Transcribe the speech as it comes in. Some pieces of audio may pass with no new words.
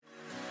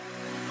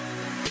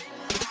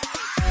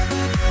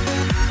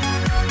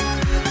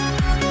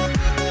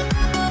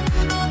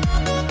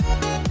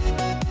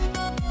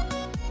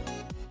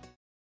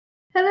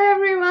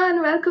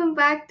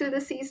back to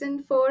the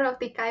season 4 of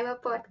the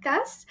Kaiwa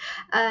Podcast.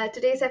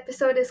 Today's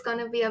episode is going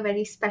to be a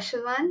very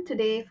special one.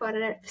 Today, for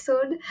our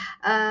episode,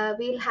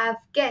 we'll have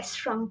guests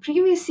from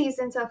previous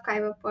seasons of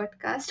Kaiwa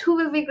Podcast who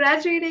will be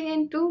graduating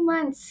in 2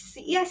 months.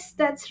 Yes,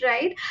 that's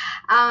right.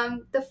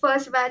 The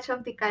first batch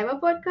of the Kaiwa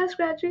Podcast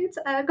graduates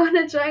are going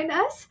to join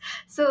us.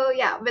 So,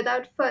 yeah,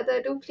 without further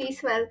ado,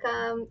 please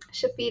welcome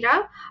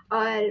Shafira,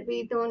 or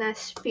we known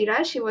as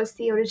Fira. She was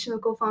the original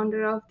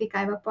co-founder of the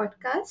Kaiwa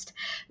Podcast.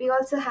 We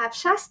also have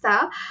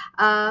Shasta,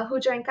 who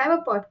joined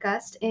Kaiwa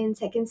Podcast in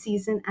second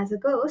season as a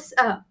ghost,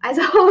 as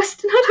a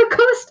host, not a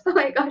ghost. Oh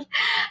my gosh,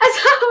 as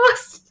a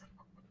host.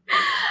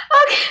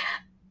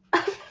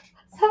 Okay,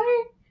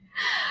 sorry.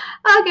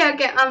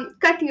 Okay.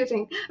 Cut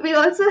using. We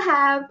also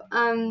have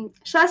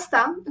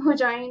Shasta, who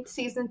joined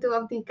season 2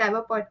 of the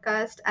Kaiwa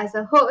Podcast as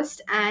a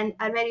host, and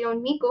our very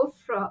own Mico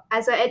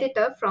as an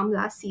editor from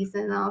last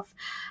season of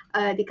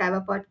the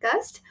Kaiwa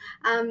Podcast.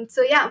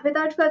 So yeah,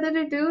 without further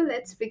ado,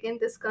 let's begin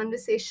this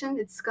conversation.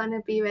 It's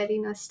gonna be very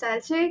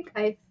nostalgic.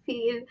 I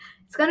feel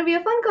it's gonna be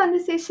a fun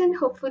conversation.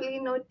 Hopefully,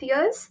 no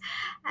tears.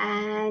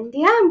 And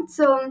yeah,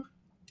 so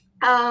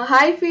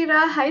hi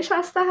Fira, hi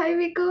Shasta, hi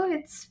Vico.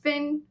 It's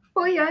been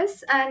 4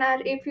 years and our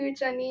APU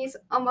journey is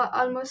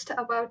almost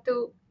about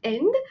to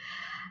end.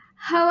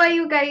 How are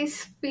you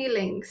guys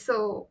feeling?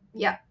 So,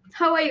 yeah,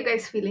 how are you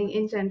guys feeling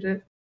in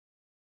general?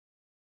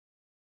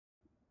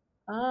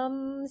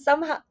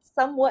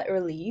 Somewhat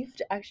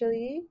relieved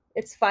actually.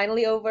 It's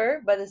finally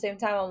over, but at the same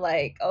time I'm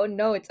like, oh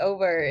no, it's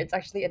over. It's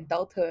actually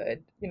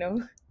adulthood. I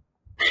know.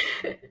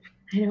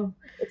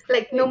 It's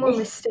Like, no more like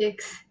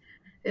mistakes.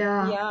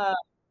 Yeah. yeah.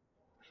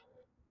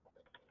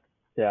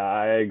 Yeah,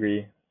 I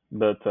agree.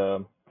 But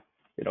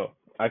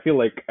I feel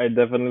like I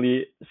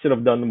definitely should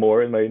have done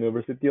more in my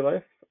university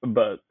life.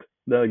 But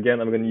then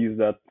again, I'm gonna use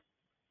that,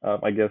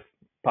 I guess,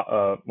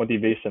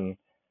 motivation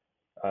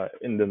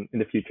in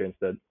the future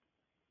instead.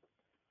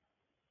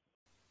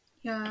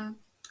 Yeah.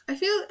 I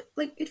feel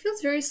like it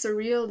feels very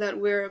surreal that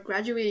we're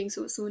graduating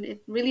so soon.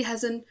 It really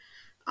hasn't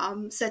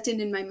set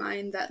in my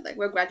mind that like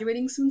we're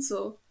graduating soon.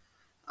 So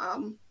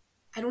um,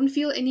 I don't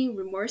feel any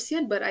remorse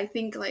yet, but I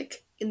think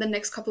like in the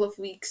next couple of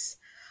weeks,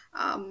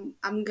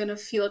 I'm gonna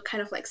feel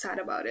kind of like sad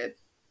about it.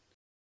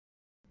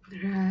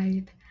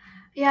 Right.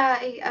 Yeah,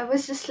 I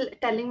was just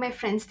telling my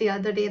friends the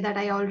other day that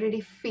I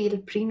already feel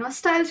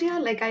pre-nostalgia.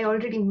 Like I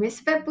already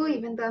miss Beppu,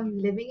 even though I'm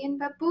living in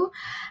Beppu.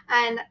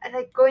 And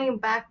like going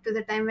back to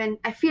the time when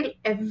I feel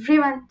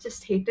everyone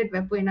just hated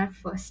Beppu in our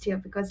first year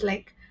because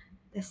like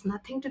there's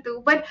nothing to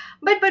do. But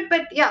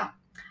yeah.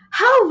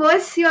 How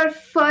was your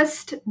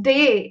first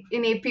day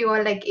in AP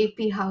or like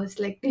AP house?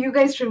 Like, do you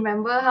guys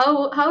remember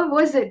how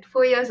was it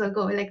 4 years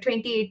ago, like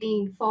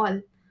 2018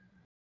 fall?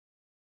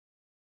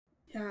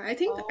 Yeah, I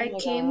think Oh I my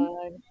came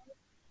god.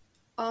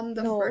 on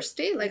the No. first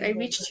day. Like I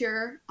reached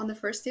here on the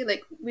first day.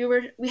 Like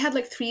we had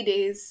like 3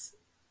 days,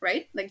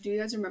 right? Like do you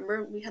guys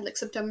remember? We had like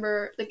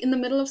September, like in the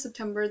middle of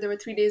September, there were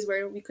 3 days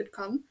where we could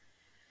come.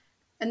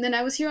 And then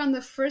I was here on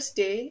the first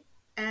day,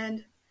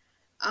 and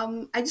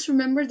I just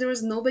remember there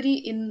was nobody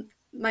in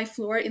my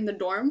floor in the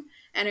dorm,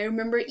 and I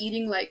remember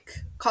eating like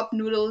cup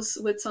noodles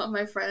with some of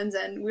my friends,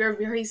 and we were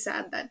very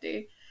sad that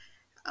day.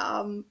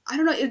 I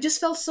don't know, it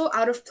just felt so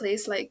out of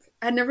place. Like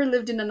I never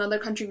lived in another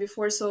country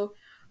before, so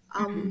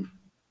Mhm. um,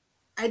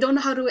 I don't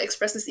know how to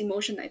express this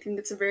emotion. I think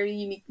it's a very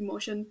unique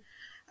emotion.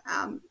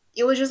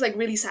 It was just like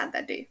really sad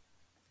that day,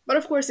 but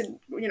of course,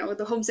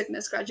 the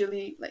homesickness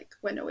gradually like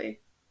went away.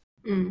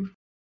 Mm.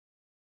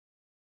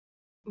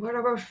 What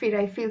about Fira?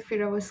 I feel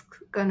Fira was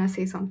gonna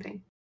say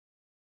something.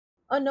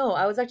 Oh no,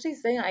 I was actually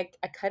saying I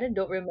kind of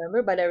don't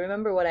remember, but I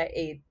remember what I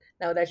ate.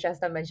 Now that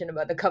Shasta mentioned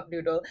about the cup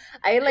noodle,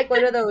 I ate like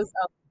one of those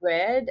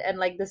bread and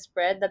like the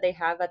spread that they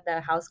have at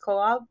the house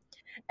co-op,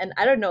 and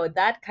I don't know,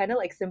 that kind of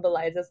like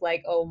symbolizes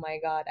like, oh my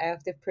god, I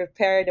have to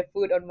prepare the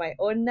food on my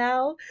own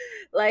now.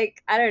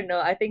 Like I don't know,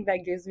 I think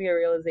that gives me a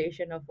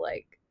realization of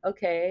like,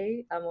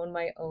 okay, I'm on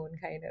my own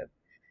kind of.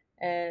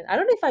 And I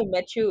don't know if I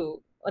met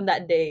you on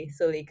that day,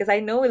 Sully, because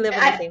I know we live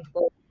on the I, same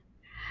floor.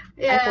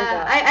 I yeah,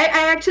 forgot.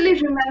 I actually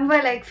remember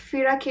like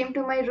Fira came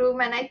to my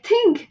room and I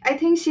think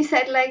she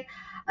said like,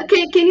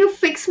 okay, can you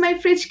fix my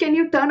fridge? Can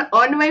you turn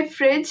on my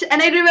fridge?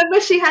 And I remember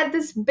she had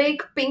this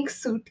big pink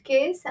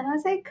suitcase and I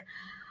was like,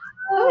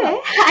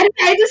 okay. Oh.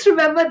 I just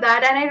remember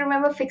that and I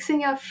remember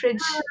fixing your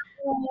fridge.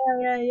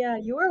 Yeah.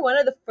 You were one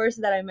of the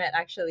first that I met,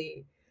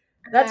 actually.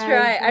 That's Right,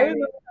 right. I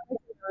remember right. coming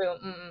to the room.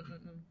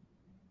 Mm.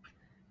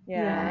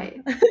 Yeah.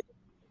 Yeah.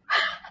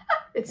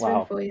 It's been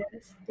Wow, 4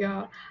 years.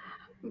 Yeah.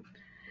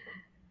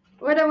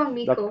 What about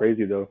that's Miko?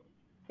 crazy though.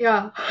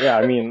 Yeah. Yeah,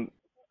 I mean,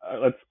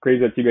 that's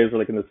crazy that you guys are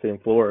like in the same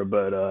floor.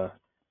 But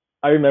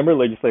I remember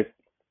like just like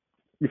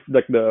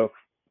like the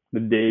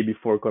day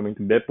before coming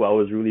to Beppo, I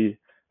was really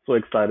so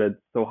excited,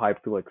 so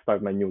hyped to like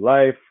start my new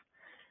life.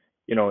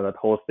 That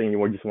whole thing,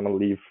 you just want to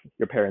leave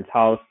your parents'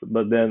 house.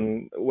 But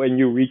then when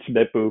you reach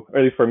Beppu, or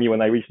at least for me,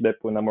 when I reach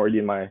Beppu and I'm already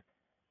in my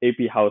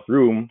AP house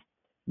room,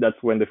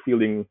 that's when the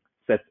feeling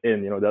sets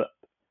in, that,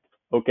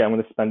 okay, I'm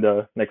going to spend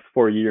the next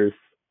 4 years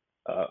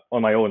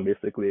on my own,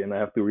 basically. And I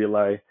have to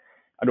rely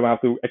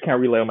I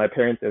can't rely on my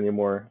parents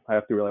anymore. I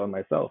have to rely on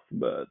myself.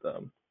 But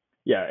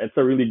yeah, it's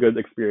a really good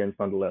experience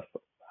nonetheless.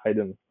 I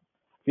didn't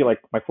feel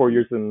like my 4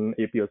 years in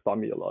AP has taught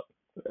me a lot.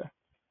 Yeah.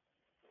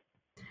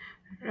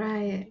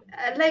 Right.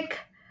 Like,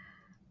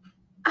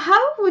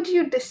 how would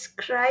you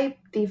describe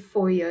the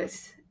 4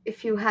 years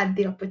if you had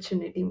the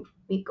opportunity,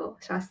 Mico,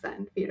 Shasta,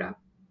 and Fira?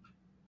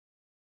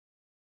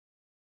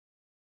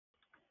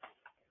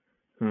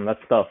 That's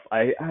tough.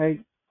 I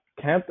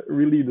can't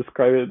really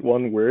describe it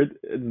one word.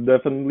 It's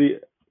definitely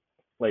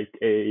like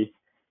a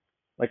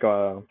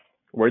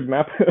word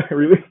map,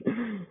 really.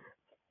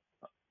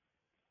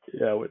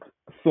 Yeah, with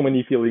so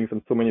many feelings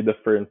and so many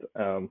different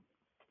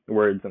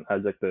words and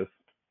adjectives.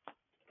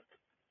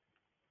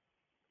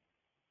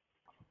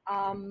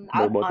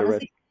 What about the rest?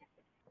 Honestly,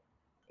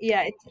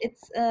 yeah,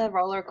 it's a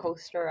roller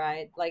coaster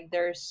ride. Like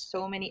there's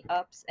so many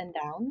ups and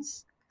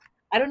downs.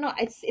 I don't know.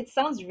 It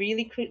sounds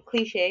really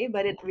cliche,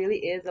 but it really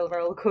is a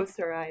roller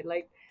coaster ride.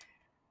 Like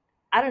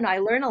I don't know. I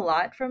learn a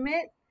lot from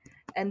it,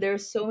 and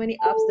there's so many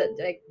ups that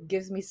like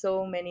gives me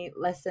so many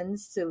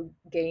lessons to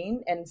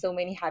gain and so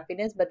many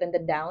happiness. But then the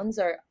downs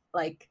are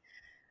like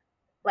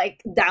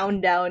down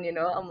down.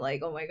 I'm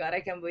like, oh my god,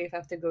 I can't believe I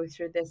have to go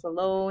through this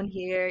alone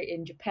here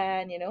in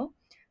Japan.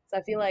 So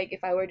I feel like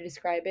if I were to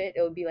describe it,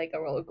 it would be like a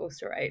roller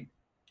coaster ride.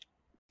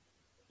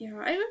 Yeah,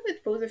 I went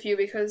with both of you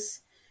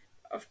because,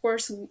 of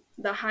course,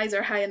 the highs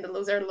are high and the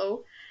lows are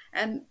low.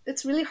 And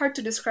it's really hard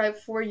to describe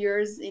 4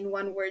 years in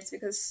one words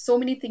because so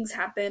many things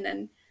happen,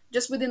 and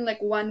just within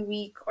like 1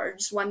 week or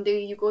just one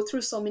day, you go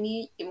through so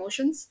many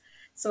emotions.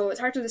 So it's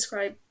hard to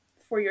describe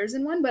 4 years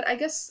in one, but I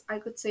guess I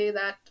could say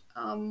that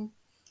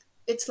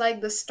it's like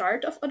the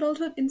start of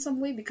adulthood in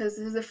some way because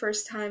this is the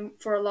first time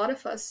for a lot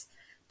of us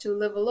to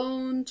live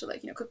alone, to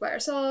like cook by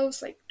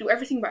ourselves, like do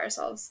everything by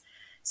ourselves.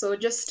 So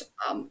just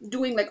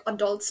doing like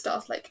adult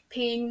stuff like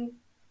paying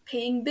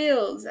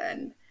bills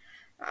and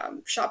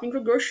shopping for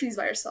groceries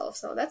by yourself.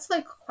 So that's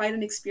like quite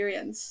an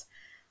experience.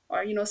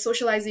 Or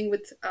socializing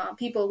with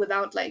people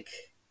without like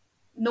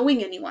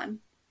knowing anyone.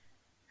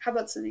 How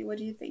about Sulli? What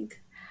do you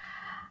think?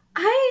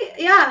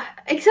 Yeah,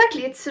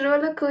 exactly. It's a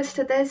roller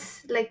coaster.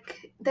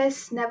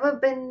 There's never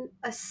been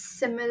a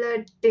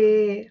similar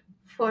day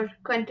for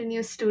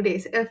continuous 2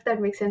 days, if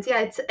that makes sense. Yeah,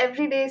 it's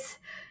every day's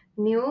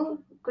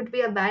new. Could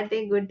be a bad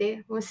day, good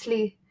day.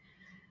 Mostly.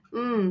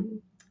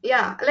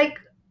 Yeah,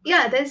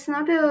 yeah, there's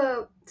not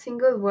a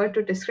single word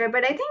to describe,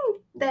 but I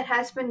think there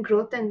has been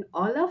growth in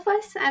all of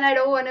us, and I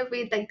don't want to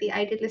be like the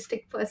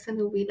idealistic person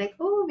who be like,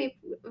 oh,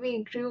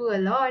 we grew a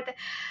lot,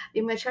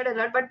 we matured a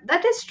lot, but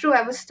that is true.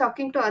 I was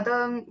talking to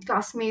other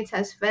classmates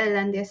as well,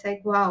 and they're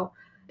like, wow,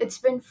 it's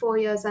been 4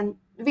 years, and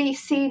we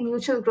see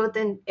mutual growth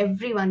in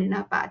everyone in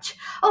our batch.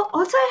 Oh,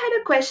 also, I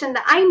had a question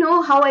that I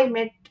know how I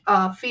met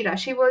Fira.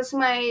 She was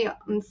my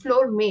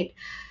floor mate.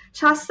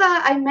 Shasta,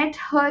 I met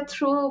her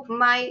through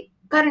my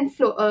current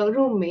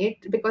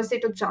roommate because they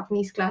took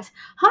Japanese class.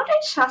 How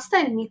did Shasta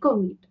and Mico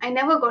meet? I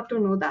never got to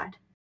know that.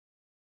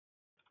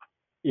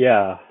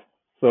 Yeah.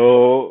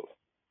 So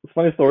it's a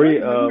funny I don't story.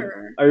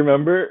 remember. I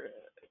remember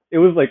it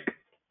was like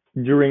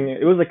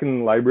it was like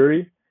in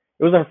library.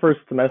 It was our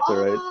first semester,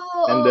 right?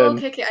 And then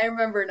Okay, okay, I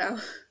remember now.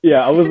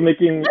 yeah, I was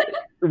making.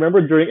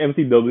 Remember during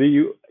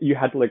MCW, you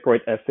had to like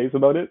write essays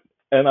about it,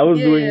 and I was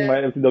Yeah, doing yeah. my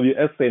MCW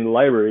essay in the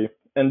library,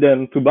 and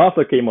then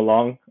Tsubasa came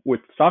along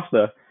with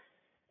Shasta,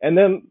 and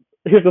then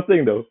here's the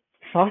thing though,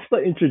 Shasta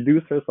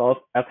introduced herself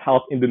as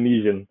half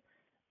Indonesian,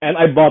 and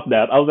I bought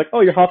that. I was like,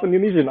 oh, you're half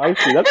Indonesian. I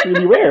see. That's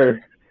really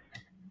rare.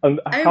 And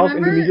I half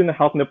remember Indonesian and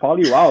half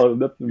Nepali. Wow,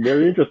 that's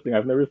very interesting.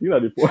 I've never seen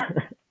that before.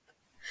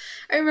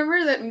 I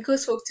remember that Miko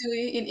spoke to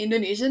me in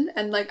Indonesian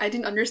and like I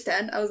didn't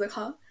understand. I was like,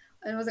 huh?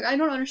 And I was like, I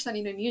don't understand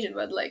Indonesian,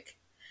 but like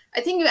I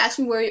think you asked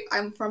me where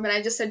I'm from and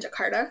I just said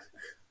Jakarta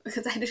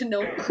because I didn't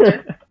know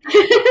other.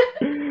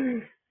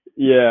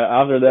 Yeah,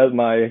 after that,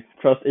 my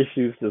trust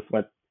issues just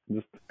went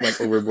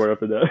overboard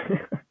after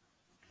that.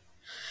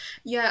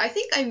 Yeah, I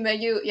think I met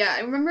you. Yeah,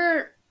 I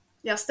remember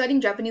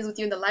studying Japanese with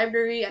you in the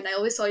library and I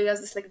always saw you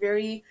as this like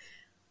very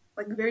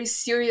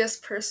serious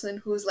person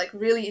who's like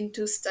really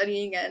into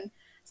studying and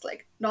it's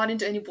like not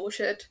into any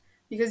bullshit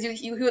because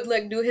he would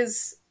like do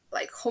his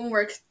like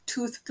homework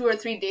 2 or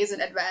 3 days in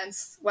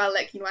advance while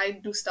like I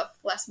do stuff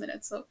last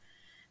minute. So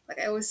like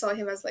I always saw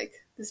him as like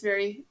this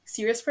very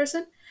serious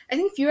person. I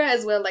think Fira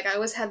as well. Like I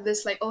always had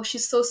this like, oh,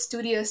 she's so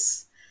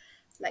studious.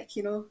 Like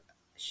she's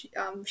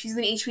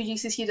in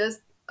HPGC. She does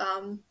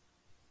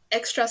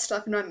extra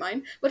stuff in my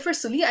mind. But for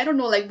Sully, I don't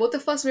know. Like both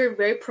of us were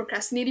very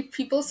procrastinating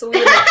people, so we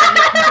would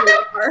like do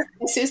our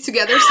essays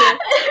together. So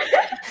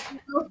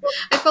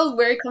I felt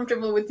very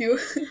comfortable with you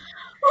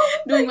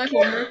Oh doing my my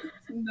god. homework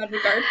in that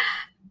regard.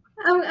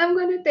 I'm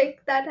going to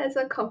take that as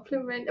a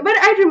compliment. But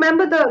I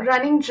remember the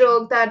running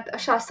joke that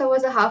Shasta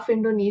was a half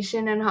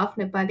Indonesian and half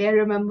Nepali. I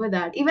remember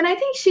that. Even I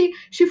think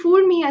she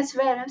fooled me as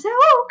well. I was like,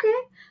 oh, okay,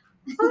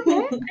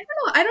 okay.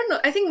 I don't know.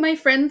 I think my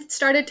friend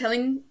started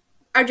telling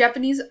our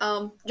Japanese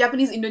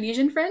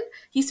Indonesian friend.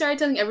 He started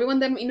telling everyone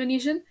that I'm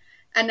Indonesian,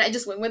 and I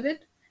just went with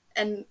it.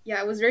 And yeah,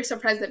 I was very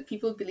surprised that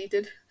people believed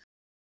it.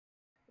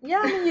 Yeah,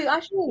 I mean, you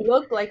actually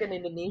look like an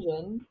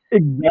Indonesian.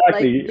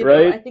 Like, Exactly, you know,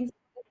 right? I think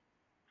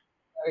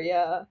so,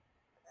 yeah.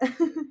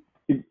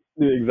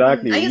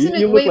 Exactly. I guess in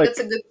You a look way like that's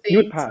a good you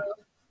would thing. So pass.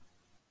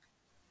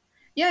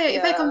 yeah,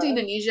 if I come to Yeah.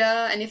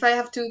 Indonesia and if I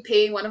have to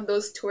pay one of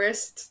those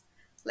tourists,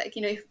 like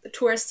if the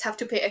tourists have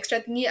to pay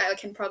extra thingy, I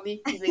can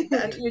probably evade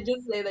that. You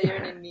just say that you're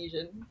an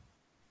Indonesian.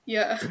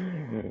 Yeah.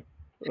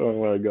 Oh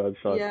my God,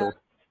 Yeah. Shasta.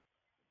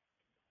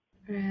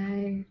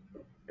 Right.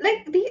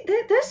 Like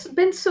there's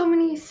been so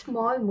many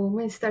small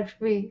moments that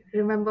we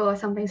remember or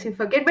sometimes we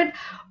forget. But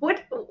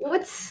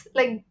what's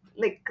like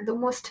the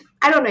most,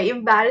 I don't know,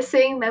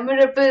 embarrassing,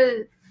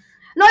 memorable?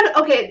 Not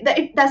okay.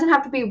 It doesn't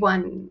have to be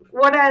one.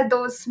 What are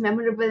those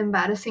memorable,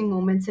 embarrassing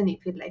moments in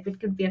your life? It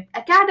could be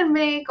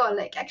academic or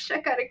like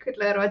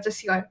extracurricular or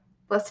just your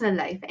personal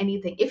life.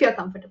 Anything, if you're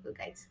comfortable,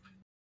 guys.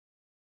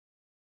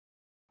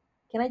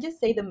 Can I just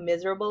say the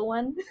miserable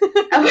one?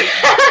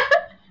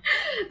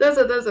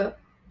 Those are.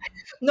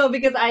 No,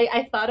 because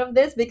I thought of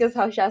this because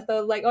how Shasta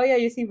was like, oh yeah,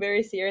 you seem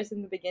very serious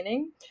in the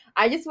beginning.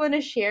 I just want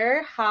to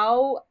share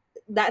how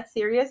that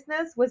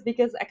seriousness was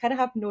because I kind of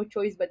have no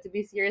choice but to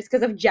be serious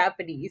because of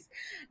Japanese.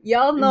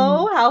 Y'all Mm.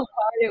 know how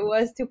hard it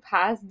was to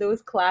pass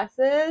those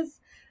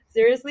classes.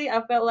 Seriously,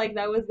 I felt like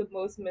that was the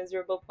most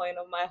miserable point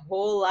of my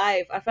whole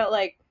life. I felt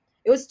like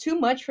it was too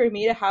much for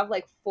me to have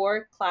like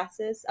 4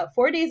 classes,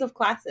 4 days of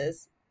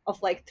classes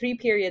of like 3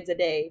 periods a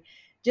day,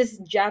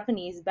 just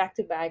Japanese back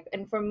to back.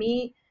 And for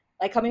me,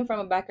 like coming from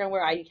a background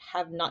where I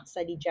have not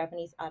studied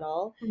Japanese at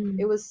all, Mm.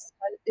 it was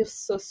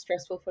so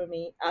stressful for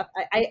me.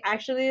 I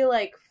actually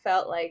like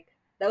felt like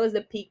that was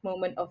the peak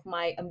moment of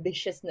my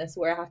ambitiousness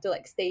where I have to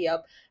like stay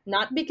up,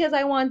 not because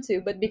I want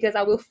to, but because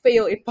I will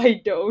fail if I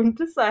don't.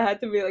 So I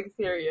had to be like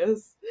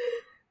serious.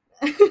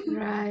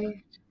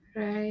 Right,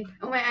 right.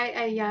 Oh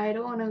my, yeah, I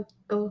don't want to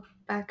go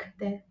back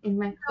there in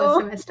my first No.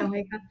 semester. Oh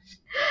my gosh.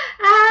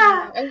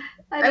 Yeah. Ah,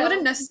 I I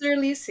wouldn't know.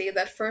 necessarily say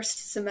that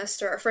first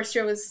semester or first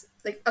year was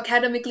like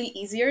academically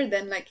easier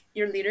than like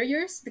your later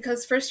years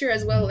because first year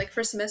as well, like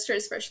first semester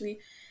especially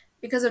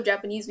because of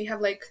Japanese, we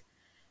have like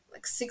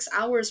 6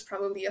 hours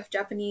probably of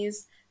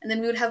Japanese, and then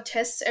we would have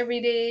tests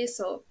every day,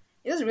 so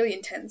it was really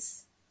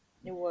intense.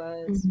 It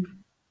was.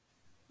 Mhm.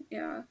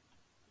 Yeah,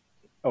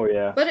 Oh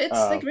yeah. but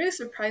it's like really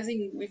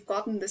surprising we've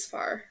gotten this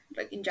far,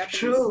 like in Japanese.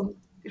 True,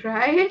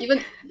 right?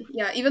 Even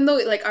yeah, even though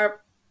like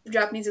our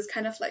Japanese is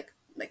kind of like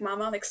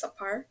mama, like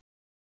subpar.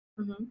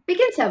 Hmm. We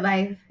can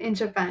survive in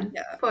Japan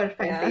Yeah, for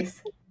 5 Yeah.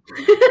 days.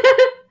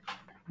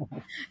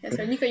 yeah.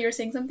 Sorry, Mika, you were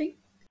saying something.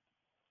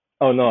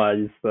 Oh no, I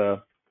just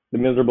the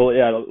miserable.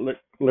 Yeah,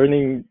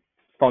 learning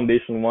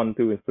foundation one,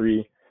 two, and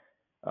three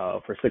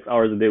for 6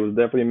 hours a day was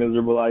definitely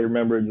miserable. I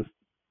remember just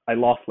I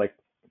lost like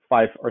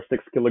 5 or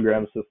 6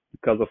 kilograms just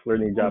because of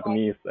learning Oh my.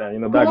 Japanese.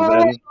 And back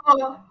then,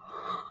 Oh,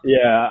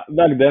 yeah,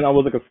 back then I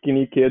was like a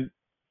skinny kid,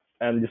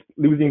 and just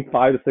losing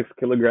 5 to 6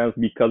 kilograms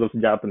because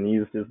of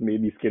Japanese just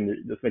made me skinnier,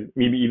 just like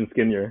maybe even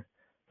skinnier.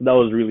 So that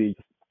was really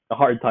just a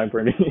hard time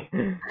for me.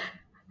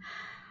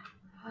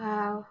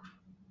 wow.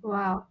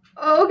 Wow.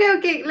 Okay,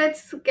 okay.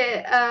 Let's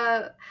get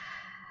to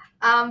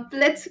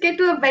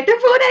a better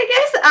food, I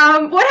guess.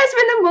 What has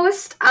been the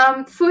most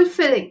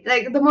fulfilling,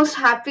 like the most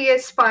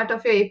happiest part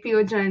of your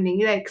APO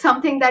journey? Like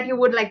something that you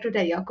would like to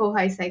tell your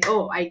co-host, like,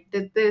 oh, I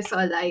did this,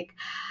 or like,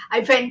 I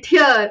went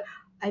here,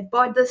 I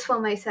bought this for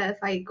myself,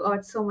 I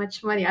got so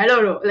much money. I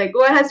don't know. Like,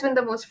 what has been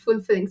the most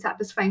fulfilling,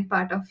 satisfying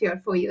part of your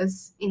 4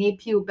 years in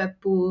APU,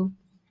 Beppu,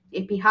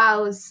 AP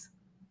House?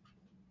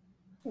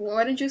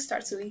 Why don't you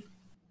start, Sully?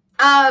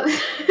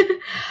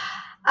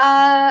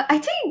 Uh, I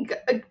think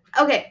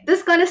okay. This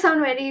is gonna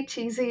sound very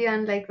cheesy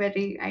and like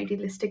very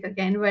idealistic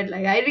again, but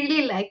like I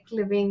really like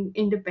living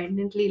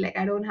independently. Like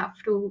I don't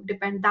have to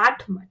depend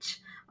that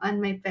much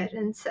on my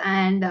parents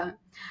and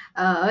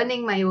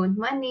earning my own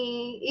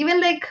money.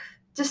 Even like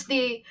just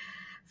the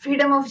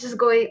freedom of just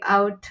going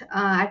out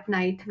at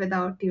night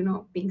without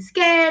being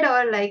scared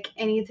or like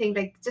anything.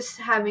 Like just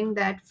having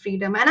that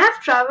freedom. And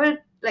I've traveled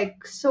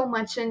like so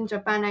much in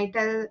Japan. I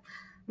tell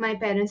my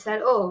parents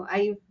that, oh,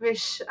 I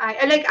wish I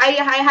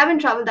haven't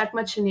traveled that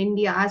much in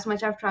India as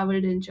much I've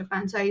traveled in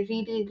Japan. So I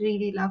really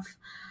really love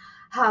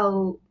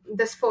how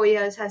this 4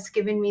 years has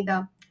given me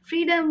the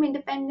freedom,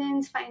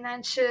 independence,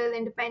 financial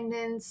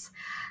independence.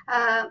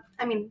 I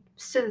mean,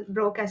 still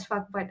broke as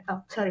fuck, but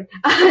oh, sorry,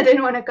 I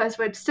didn't want to curse,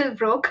 but still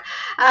broke.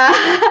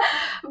 uh,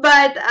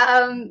 but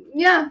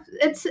yeah,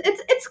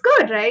 it's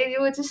good, right?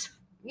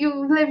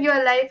 You live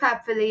your life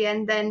happily.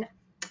 And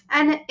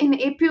in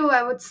APU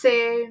I would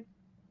say,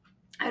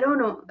 I don't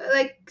know,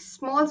 like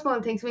small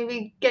things.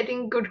 Maybe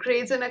getting good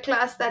grades in a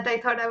class that I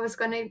thought I was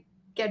gonna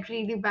get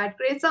really bad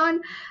grades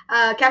on.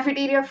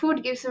 Cafeteria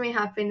food gives me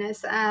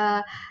happiness.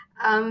 I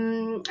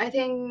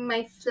think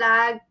my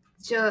flag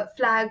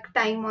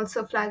time,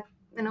 also flag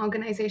an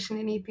organization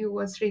in APU,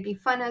 was really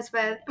fun as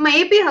well. My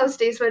AP house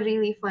days were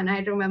really fun. I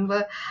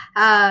remember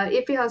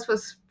AP house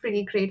was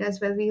pretty great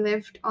as well. We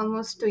lived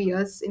almost 2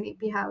 years in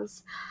AP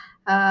house.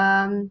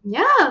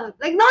 Yeah,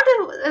 like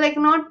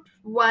not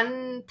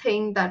one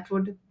thing that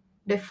would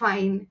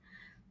define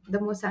the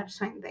most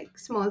satisfying, like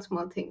small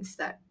things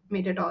that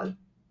made it all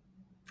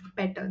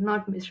better,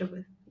 not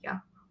miserable. Yeah.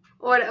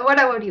 What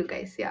about you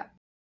guys? Yeah.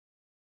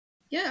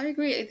 Yeah, I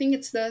agree. I think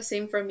it's the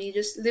same for me.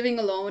 Just living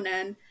alone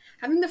and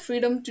having the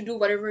freedom to do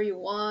whatever you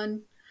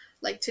want.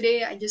 Like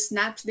today, I just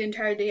napped the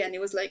entire day, and it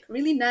was like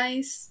really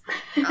nice.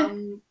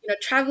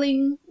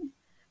 Traveling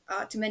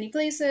to many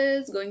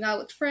places, going out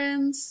with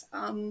friends.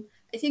 I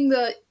think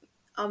the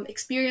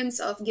experience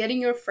of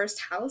getting your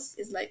first house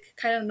is like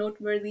kind of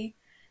noteworthy,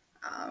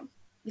 um,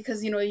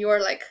 because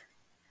you're like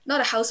not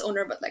a house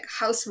owner, but like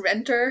a house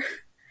renter.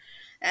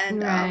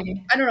 And Right.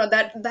 I don't know,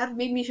 that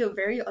made me feel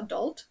very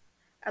adult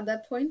at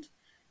that point,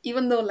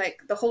 even though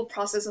like the whole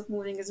process of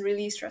moving is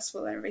really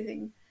stressful and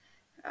everything.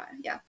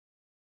 Yeah.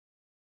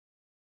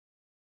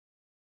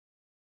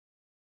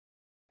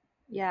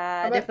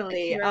 How Yeah, about like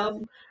definitely.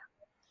 Fira?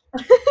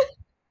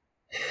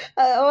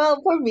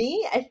 Well, for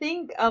me, I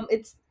think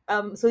it's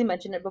Sully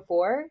mentioned it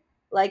before,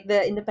 like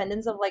the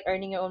independence of like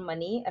earning your own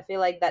money. I feel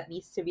like that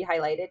needs to be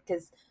highlighted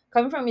because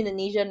coming from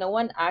Indonesia, no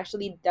one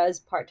actually does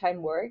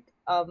part-time work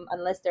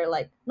unless they're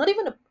like not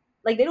even a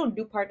like they don't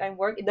do part-time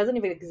work. It doesn't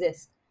even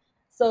exist.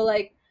 So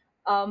like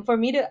for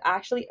me to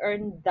actually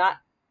earn that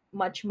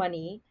much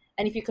money,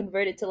 and if you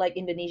convert it to like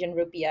Indonesian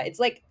rupiah, it's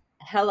like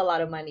hell a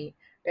lot of money,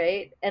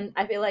 right? And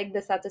I feel like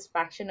the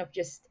satisfaction of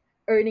just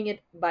earning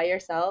it by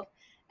yourself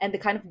and the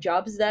kind of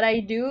jobs that I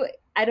do,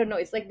 I don't know,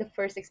 it's like the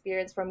first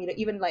experience for me to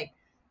even like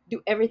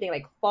do everything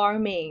like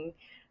farming,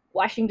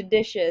 washing the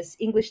dishes,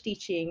 English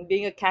teaching,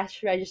 being a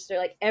cash register,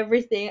 like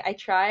everything I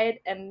tried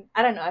and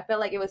I don't know, I felt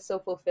like it was so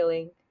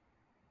fulfilling.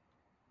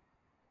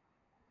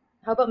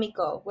 How about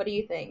Miko? What do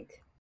you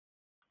think?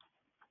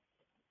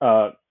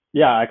 Uh,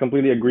 yeah, I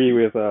completely agree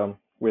with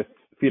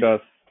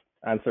Fira's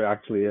answer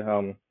actually.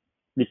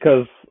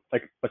 Because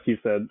like what you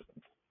said,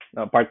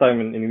 part time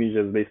in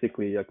Indonesia is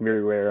basically like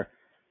very rare.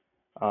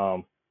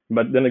 Um,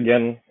 but then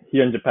again,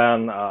 here in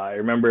Japan, I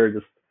remember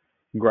just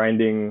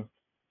grinding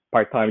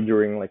part time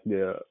during like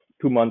the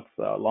 2 months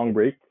long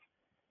break.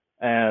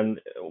 And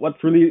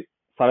what's really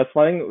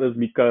satisfying was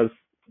because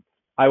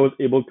I was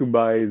able to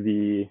buy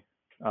the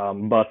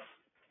bus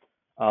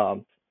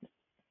um,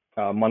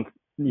 month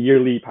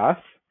yearly pass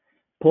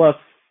plus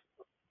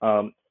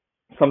um,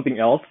 something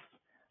else,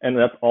 and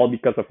that's all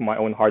because of my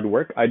own hard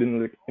work. I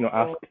didn't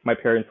ask Oh, my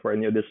parents for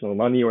any additional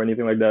money or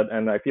anything like that,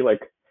 and I feel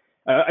like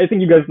I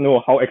think you guys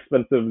know how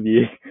expensive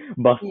the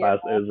bus yeah. pass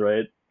is,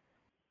 right?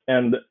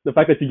 And the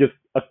fact that you just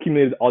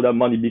accumulated all that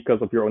money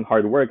because of your own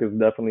hard work is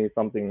definitely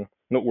something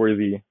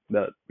noteworthy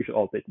that we should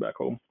all take back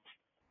home.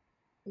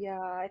 Yeah,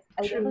 I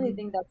definitely True.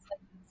 think that's like,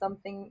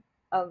 something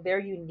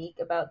very unique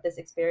about this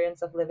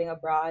experience of living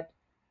abroad,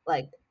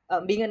 like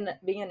being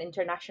an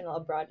international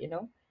abroad.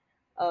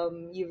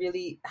 You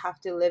really have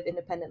to live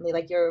independently.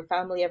 Like your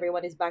family,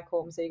 everyone is back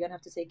home, so you're gonna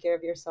have to take care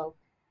of yourself.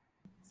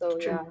 So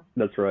True. yeah.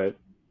 That's right.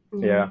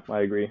 Yeah. Yeah,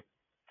 I agree.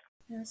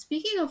 Yeah,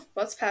 speaking of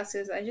bus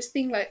passes, I just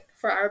think like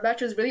for our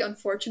batch it was really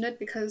unfortunate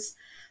because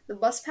the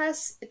bus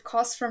pass it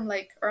costs from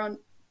like around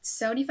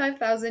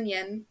 75,000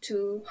 yen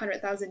to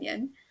 100,000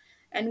 yen,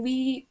 and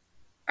we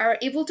are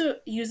able to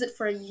use it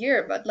for a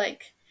year, but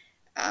like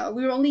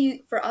we were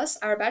only for us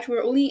our batch we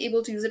were only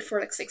able to use it for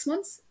like 6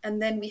 months,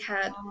 and then we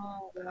had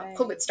Oh,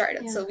 COVID right.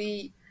 started, so Yeah.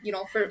 we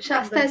for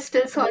Shasta the is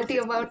still another salty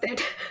 6 months. about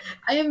it.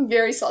 I am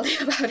very salty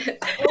about it.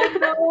 Oh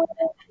no.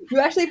 You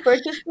actually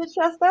purchased it,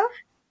 Shasta?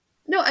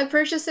 No, I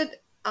purchased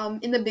it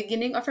in the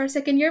beginning of our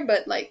second year,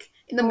 but like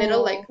in the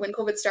middle, like Oh, when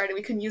COVID started,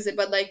 we couldn't use it.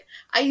 But like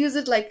I use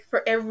it like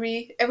for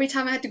every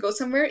time I had to go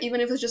somewhere,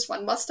 even if it was just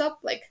one bus stop,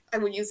 like I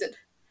would use it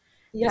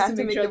You just to have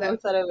to make make sure the that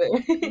most out of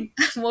it.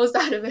 most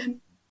out of it.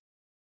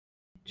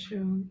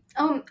 true.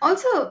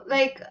 Also,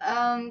 like,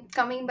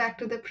 coming back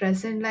to the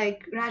present,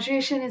 like,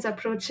 graduation is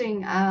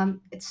approaching.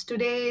 It's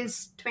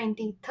today's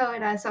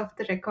 23rd as of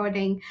the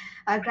recording.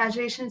 Our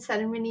graduation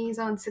ceremony is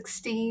on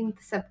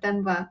 16th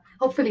September.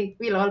 Hopefully,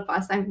 we'll all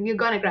pass. I mean, we're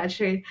gonna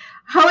graduate.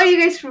 How are you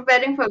guys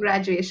preparing for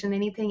graduation?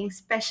 Anything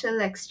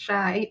special,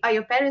 extra? Are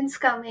your parents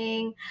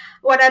coming?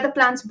 What are the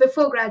plans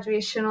before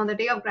graduation, on the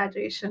day of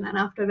graduation, and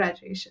after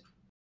graduation?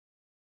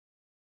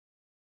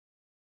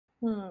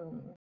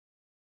 Hmm.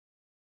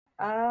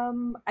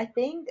 I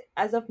think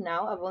as of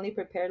now, I've only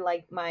prepared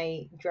like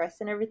my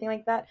dress and everything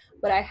like that.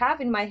 But I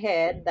have in my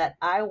head that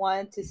I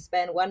want to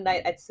spend one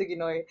night at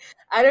Suginori.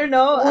 I don't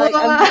know, like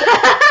I'm just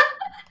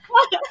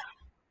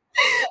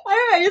I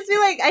don't know, I just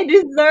feel like I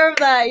deserve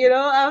that,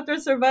 after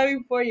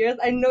surviving 4 years.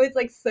 I know it's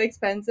like so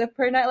expensive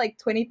per night, like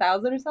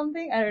 20,000 or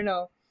something. I don't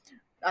know.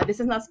 This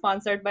is not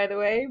sponsored, by the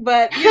way,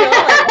 but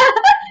like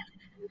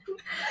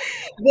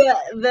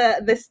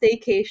the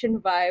staycation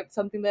vibe,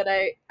 something that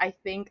I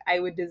think I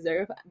would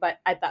deserve, but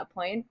at that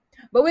point.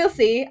 But we'll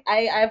see.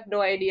 I have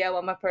no idea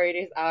what my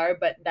priorities are,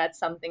 but that's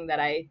something that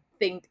I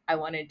think I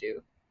want to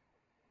do.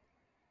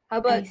 How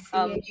I about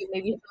see. you?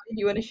 Maybe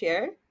you want to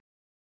share?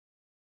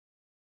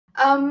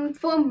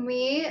 For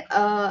me,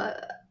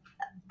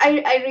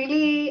 I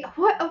really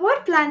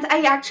what plans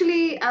I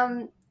actually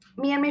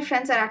me and my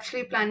friends are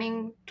actually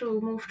planning to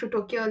move to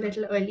Tokyo a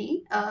little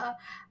early.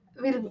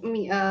 We'll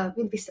be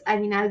I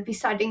mean I'll be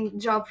starting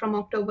job from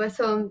October,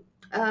 so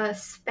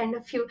spend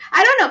a few.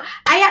 I don't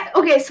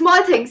know. Okay,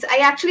 small things. I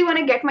actually want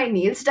to get my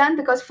nails done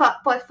because for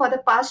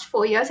the past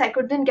 4 years I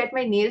couldn't get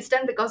my nails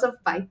done because of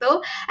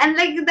Pytho. And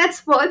like that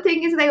small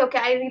thing is like, okay,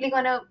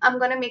 I'm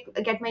gonna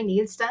get my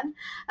nails done.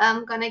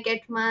 I'm gonna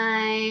get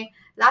my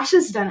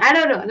lashes done. I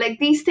don't know, like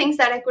these things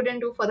that I couldn't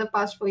do for the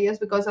past 4 years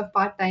because of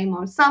part time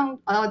or some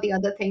or the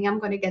other thing. I'm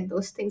gonna get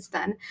those things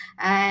done,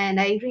 and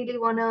I really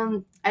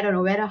wanna, I don't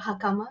know, wear a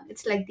hakama.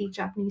 It's like the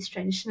Japanese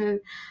traditional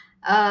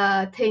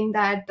thing,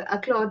 that a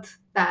cloth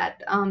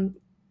that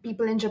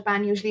people in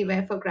Japan usually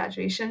wear for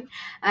graduation,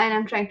 and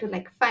I'm trying to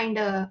like find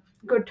a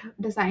good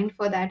design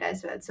for that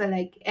as well. So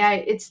like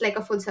it's like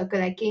a full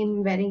circle. I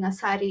came wearing a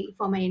sari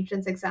for my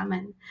entrance exam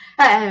and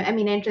I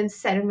mean entrance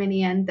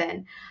ceremony, and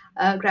then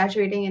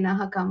graduating in a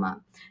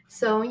hakama.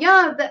 So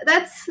yeah,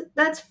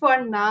 that's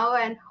for now,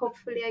 and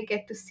hopefully I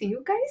get to see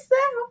you guys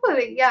there.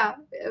 Hopefully, yeah,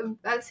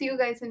 I'll see you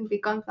guys in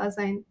Beacon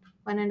Plaza in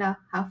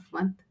 1.5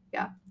 months.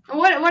 Yeah.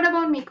 What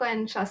about Miko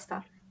and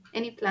Shasta?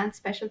 Any plans,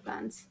 special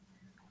plans?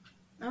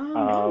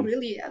 Not Um,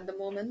 really at the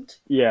moment,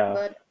 yeah.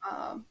 but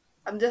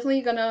I'm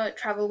definitely gonna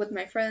travel with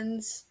my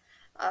friends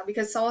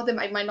because some of them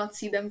I might not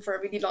see them for a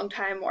really long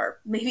time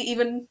or maybe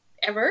even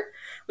ever,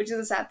 which is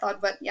a sad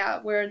thought. But yeah,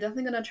 we're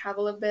definitely gonna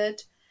travel a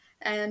bit,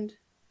 and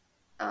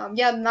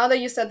yeah, now that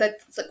you said that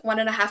it's like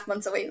 1.5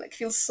 months away, like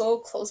feels so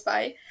close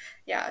by.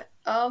 Yeah,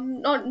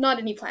 not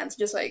any plans,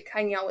 just like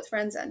hanging out with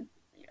friends and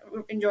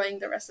enjoying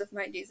the rest of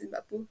my days in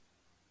Bapu.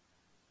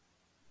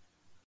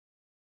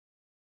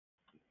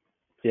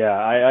 Yeah,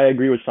 I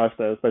agree with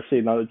Shasta,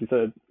 especially now that you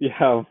said you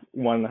have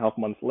 1.5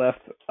 months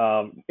left.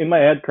 In my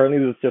head, currently,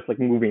 it's just like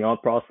moving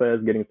out process,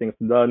 getting things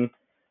done,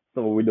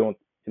 so we don't,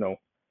 you know,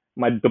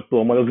 my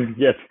diploma doesn't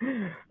get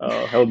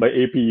held by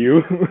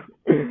APU.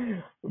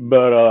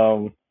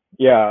 But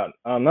yeah,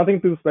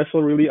 nothing too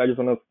special really. I just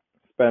want to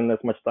spend as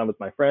much time with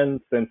my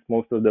friends since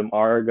most of them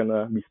are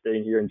gonna be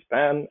staying here in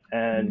Japan,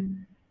 and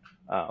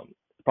Mm.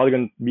 it's probably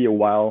gonna be a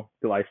while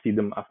till I see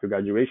them after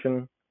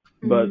graduation.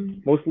 But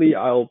Mm. mostly,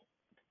 I'll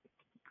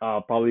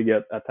probably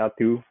get a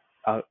tattoo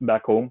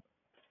back home.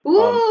 It's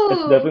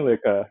Ooh. definitely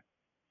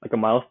like a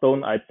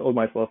milestone. I told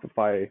myself if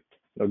I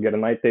get a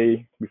night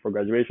day before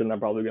graduation, I'm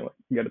probably gonna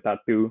get a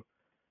tattoo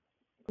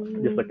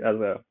just like Mm. as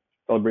a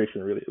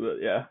celebration, really.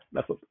 But yeah,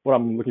 that's what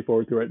I'm looking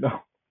forward to right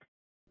now.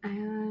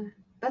 Uh,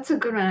 that's a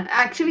good one.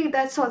 Actually,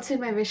 that's also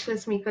in my wish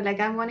list, Miko. Like,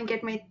 I want to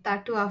get my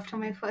tattoo after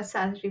my first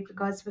salary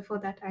because before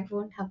that, I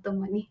won't have the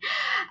money.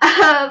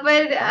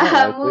 But Oh,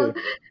 I see.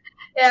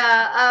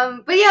 yeah,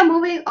 but yeah,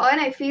 moving on.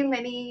 I feel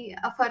many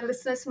of our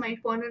listeners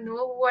might want to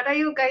know, what are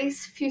you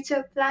guys'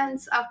 future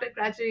plans after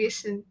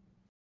graduation?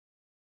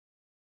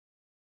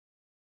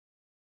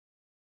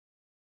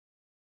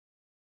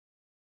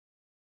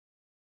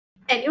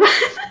 Anyone?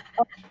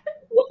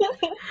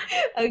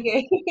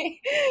 Okay.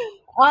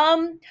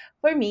 Um,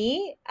 for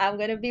me, I'm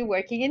gonna be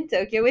working in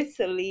Tokyo with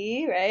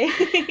Sulli, right?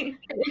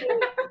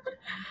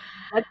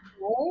 That's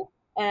cool.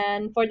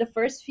 And for the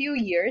first few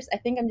years, I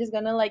think I'm just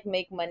gonna like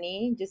make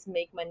money, just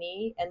make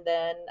money, and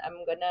then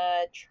I'm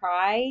gonna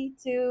try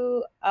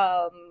to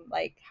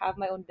like have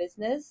my own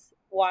business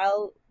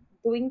while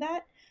doing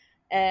that.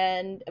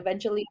 And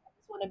eventually, I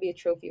just want to be a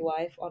trophy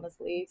wife,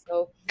 honestly.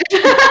 So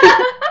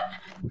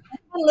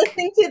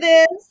listening to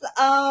this,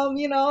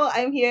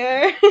 I'm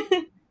here.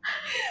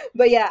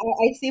 But yeah,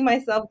 I see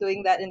myself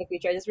doing that in the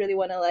future. I just really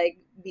want to like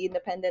be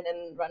independent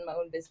and run my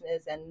own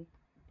business, and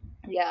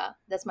yeah,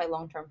 that's my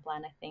long term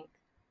plan, I think.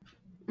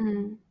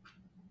 Mm.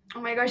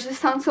 Oh my gosh, this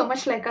sounds so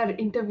much like our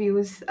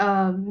interviews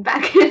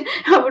back in.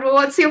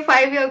 What's your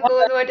 5 year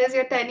goal? What is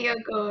your 10 year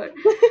goal?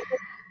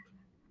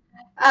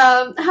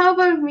 How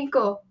about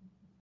Miko?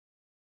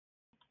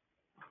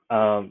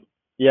 Um,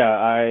 yeah,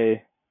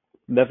 I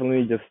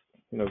definitely just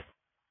you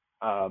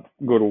know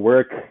go to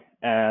work,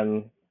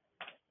 and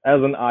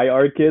as an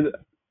IR kid,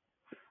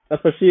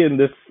 especially in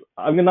this,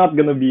 I'm not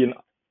gonna be in.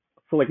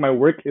 So like my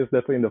work is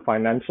definitely in the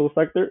financial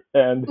sector,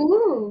 and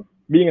Ooh.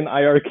 being an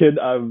IR kid,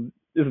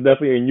 is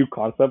definitely a new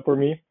concept for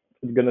me.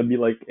 It's gonna be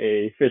like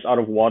a fish out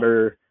of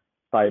water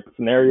type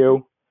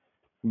scenario,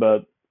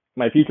 but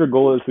my future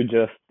goal is to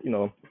just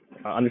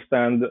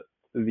understand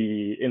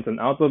the ins and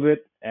outs of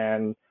it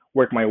and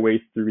work my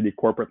way through the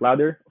corporate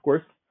ladder. Of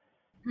course,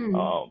 Hmm.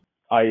 uh,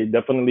 I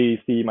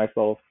definitely see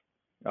myself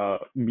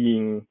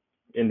being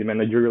in the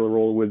managerial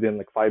role within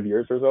like 5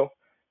 years or so.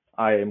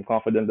 I am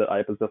confident that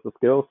I possess the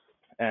skills,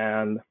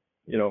 and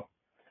you know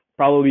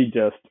probably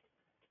just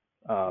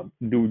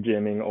do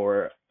gymming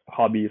or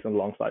hobbies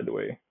alongside the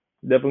way.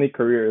 Definitely,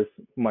 career is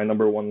my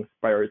number one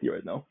priority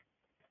right now.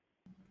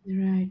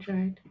 Right,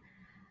 right.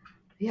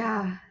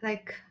 Yeah,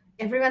 like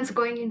everyone's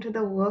going into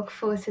the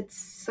workforce. It's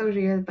so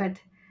real, but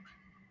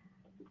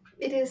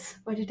it is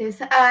what it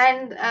is.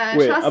 And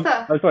Wait,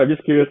 Shasta, I'm sorry. I'm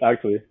just curious,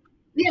 actually.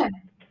 yeah,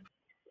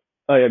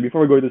 Oh yeah,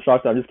 before we go to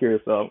Shasta, I'm just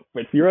curious.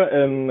 Wait, Fira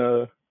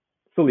and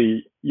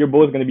Sully, you're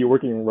both gonna be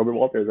working in Robert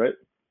Walters, right?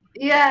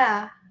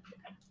 yeah,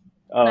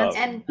 Uh, That's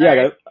and yeah,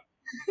 right. guys.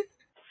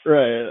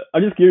 Right.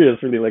 I'm just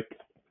curious, really. Like,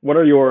 what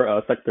are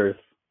your sectors?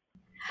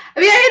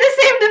 we are in the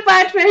same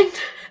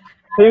department.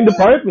 Same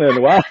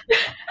department. Wow.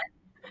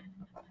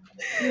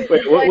 Wait,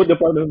 what, What? what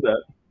department is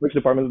that? Which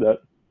department is that?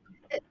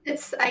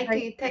 It's Like,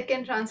 IT, tech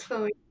and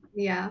transformation.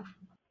 Yeah.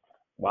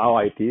 Wow,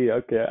 IT.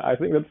 Okay, I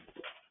think that's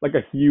like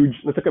a huge.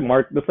 That's like a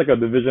mark. That's like a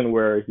division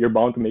where you're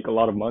bound to make a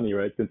lot of money,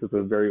 right? Since it's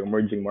a very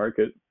emerging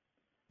market.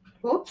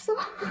 Hope so.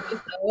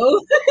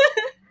 no.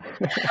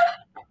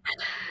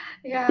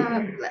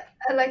 Yeah,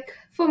 like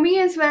for me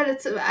as well,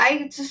 it's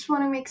I just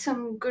want to make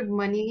some good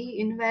money,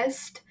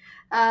 invest.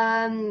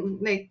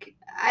 Like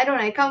I don't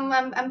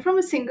know, I'm from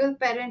a single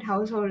parent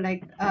household,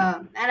 like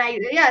and I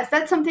yes,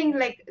 that's something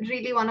like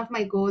really one of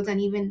my goals,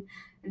 and even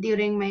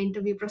during my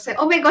interview process.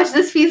 Oh my gosh,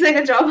 this feels like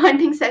a job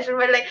hunting session,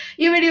 but like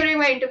even during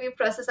my interview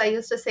process, I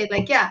used to say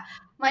like, yeah,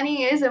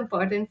 money is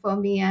important for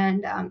me,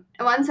 and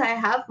once I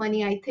have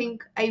money, I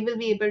think I will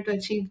be able to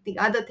achieve the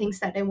other things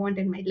that I want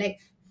in my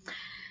life.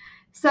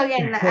 So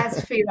again,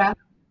 as Fira,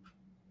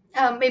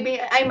 maybe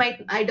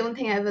I don't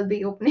think I will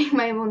be opening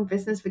my own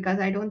business because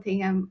I don't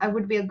think I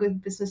would be a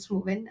good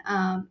businesswoman.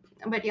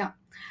 But yeah,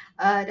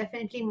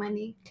 definitely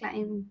money,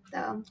 climb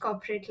the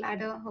corporate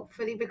ladder,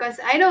 hopefully, because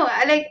I know,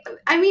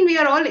 I mean, we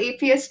are all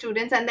APS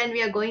students and then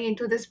we are going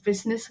into this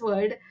business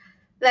world.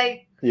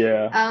 Like,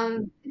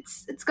 Yeah,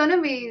 it's gonna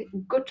be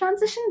good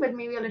transition, but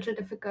maybe a little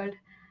difficult.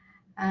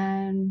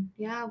 And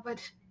yeah, but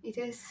it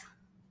is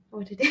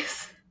what it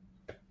is.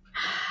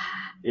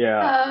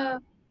 yeah,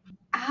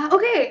 Uh,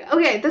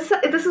 okay. This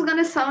is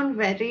gonna sound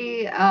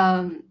very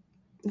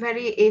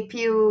very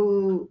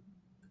APU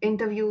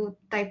interview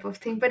type of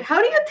thing. But how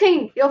do you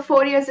think your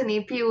 4 years in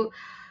APU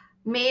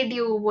made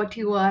you what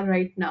you are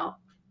right now?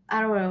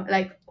 I don't know.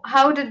 Like,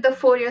 how did the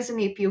 4 years in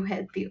APU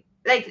help you?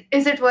 Like,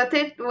 is it worth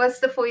it? Was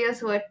the 4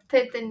 years worth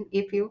it in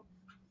APU?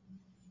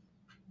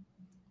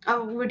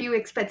 Or would you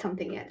expect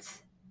something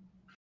else?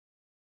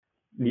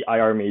 the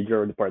IR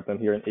major or department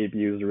here in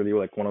APU is really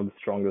like one of the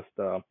strongest.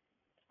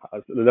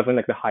 Definitely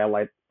like the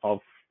highlight of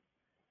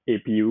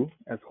APU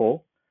as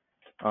whole.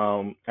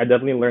 I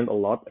definitely learned a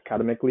lot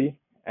academically,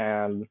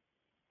 and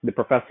the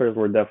professors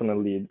were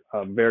definitely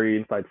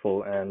very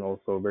insightful and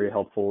also very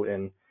helpful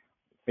in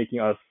making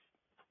us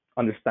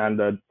understand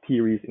the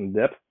theories in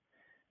depth.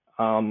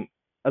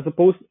 As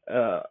opposed,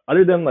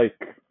 other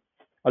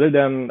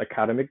than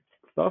academic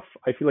stuff,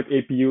 I feel like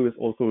APU is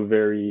also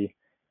very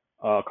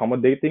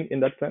accommodating in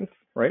that sense,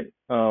 right?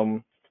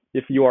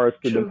 If you are a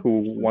student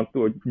True. who wants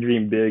to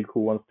dream big,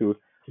 who wants to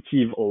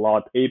achieve a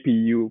lot,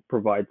 APU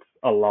provides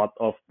a lot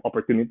of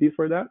opportunities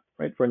for that,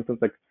 right? For instance,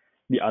 like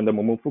the Anda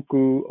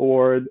Momofuku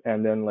Award,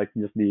 and then like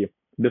just the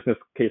business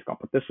case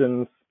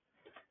competitions.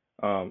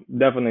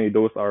 Definitely,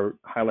 those are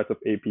highlights of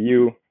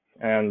APU.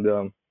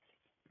 And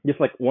just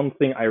like one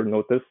thing I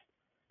noticed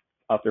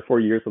after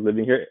 4 years of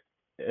living here,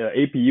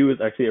 APU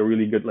is actually a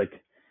really good like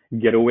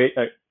getaway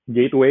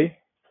gateway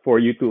for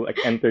you to like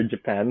enter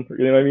Japan.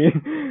 You know what I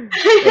mean?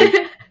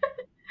 Like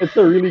it's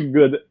a really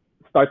good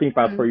starting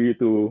path for Mm, you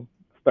to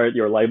start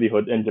your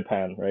livelihood in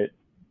Japan, right?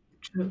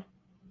 true.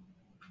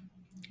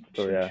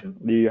 So True. yeah, True.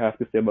 do you have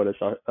to say about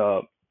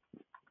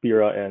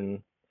Fira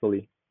and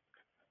Sulli?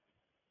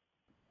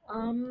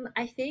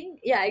 I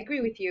think yeah, I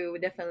agree with you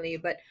definitely,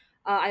 but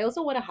I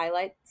also want to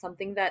highlight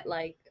something that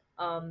like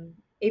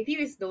APU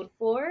is known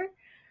for.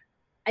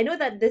 I know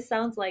that this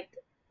sounds like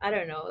I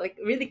don't know, like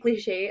really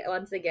cliche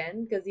once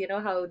again, because you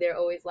know how they're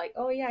always like,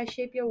 oh yeah,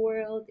 shape your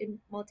world in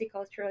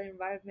multicultural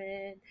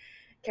environment,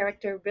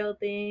 character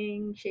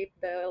building, shape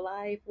the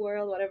life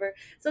world, whatever.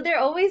 So they're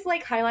always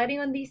like highlighting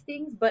on these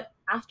things, but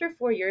after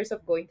 4 years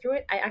of going through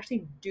it, I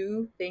actually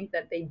do think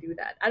that they do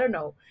that. I don't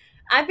know.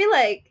 I feel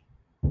like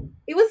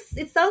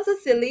it sounds so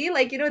silly,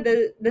 like you know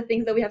the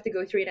things that we have to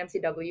go through in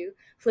MCW,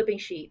 flipping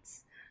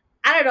sheets.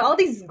 I don't know, all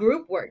these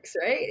group works,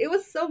 right? It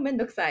was so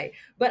mendokusai.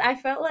 But I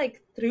felt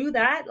like through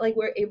that, like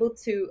we're able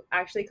to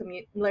actually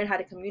learn how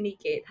to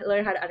communicate,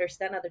 learn how to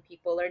understand other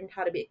people, learn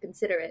how to be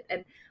considerate,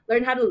 and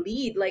learn how to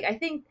lead. Like I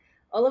think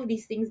all of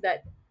these things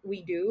that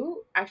we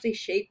do actually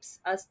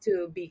shapes us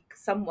to be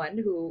someone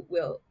who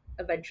will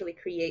eventually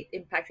create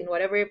impact in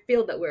whatever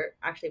field that we're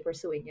actually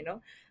pursuing, you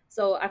know?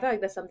 So I feel like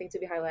that's something to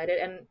be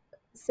highlighted. And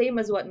same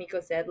as what Mico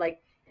said,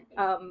 like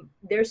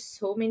there's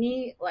so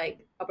many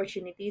like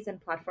opportunities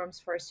and platforms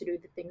for us to do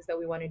the things that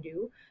we want to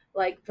do.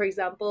 Like for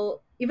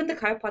example, even the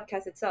Kaiwa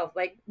podcast itself,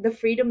 like the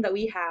freedom that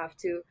we have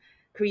to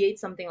create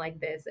something like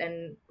this.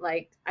 And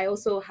like I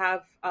also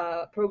have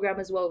a program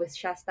as well with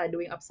Shasta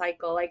doing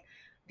upcycle. Like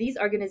these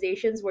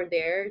organizations were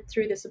there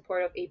through the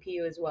support of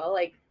APU as well.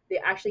 Like they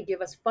actually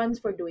give us funds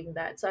for doing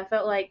that. So I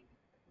felt like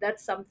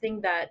that's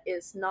something that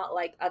is not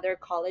like other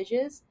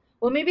colleges.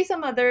 Well, maybe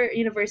some other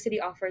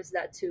university offers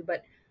that too,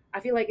 but I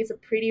feel like it's a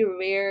pretty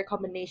rare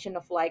combination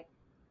of like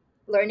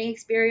learning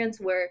experience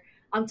where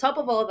on top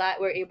of all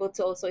that we're able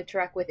to also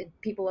interact with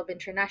people of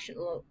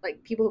international,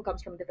 like people who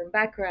comes from different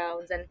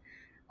backgrounds, and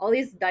all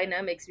these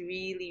dynamics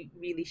really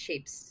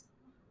shapes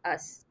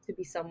us to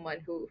be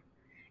someone who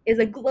is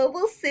a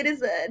global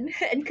citizen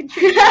and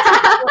contribute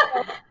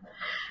to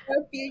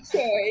our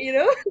future, you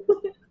know.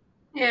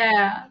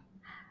 Yeah.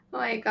 Oh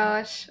my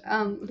gosh.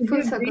 Would Full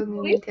you agree, circle Sully?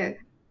 moment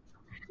here.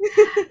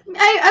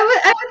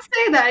 I would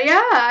say that,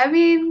 yeah. I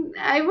mean,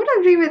 I would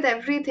agree with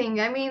everything.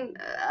 I mean,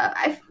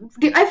 I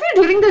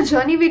feel during the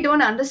journey we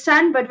don't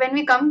understand, but when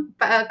we come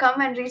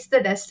and reach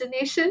the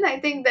destination, I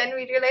think then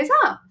we realize,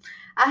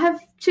 I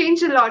have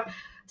changed a lot.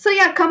 So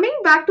yeah, coming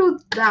back to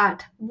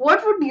that,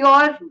 what would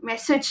your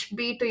message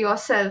be to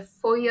yourself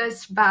 4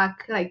 years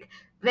back, like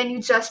when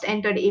you just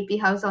entered AP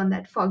House on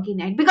that foggy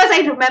night? Because I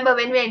remember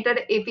when we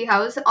entered AP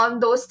House on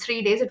those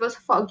 3 days, it was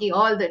foggy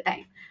all the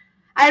time.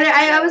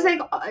 I was Right.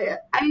 like,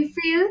 I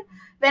feel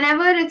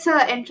whenever it's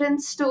a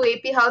entrance to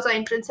AP House or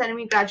entrance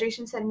ceremony,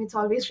 graduation ceremony, it's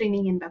always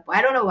raining in Beppo.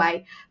 I don't know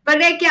why, but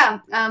like, yeah.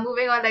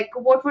 Moving on, like,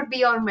 what would be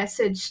your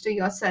message to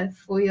yourself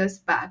 4 years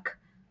back?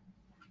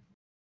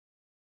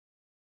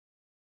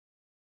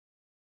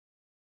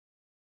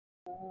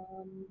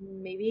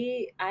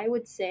 Maybe I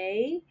would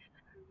say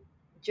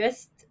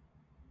just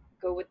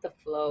go with the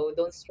flow.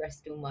 Don't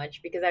stress too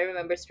much because I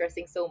remember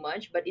stressing so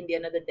much, but in the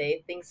end of the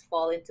day, things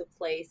fall into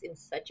place in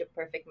such a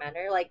perfect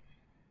manner. Like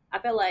I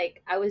felt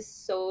like I was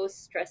so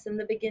stressed in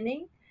the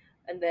beginning,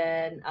 and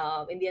then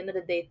in the end of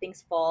the day,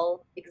 things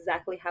fall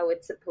exactly how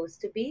it's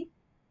supposed to be.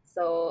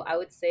 So I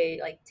would say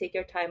like take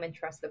your time and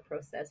trust the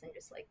process, and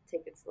just like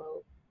take it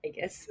slow, I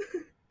guess.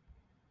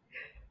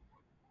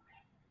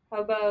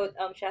 How about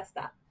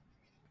Shasta?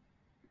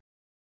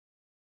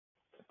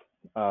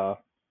 Uh,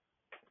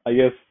 I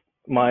guess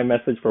my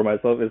message for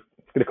myself is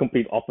the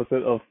complete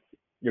opposite of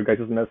your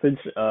guys' message.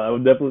 I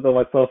would definitely tell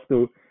myself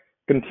to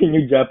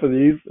continue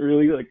Japanese.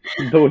 Really, like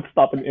don't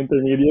stop in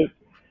intermediate.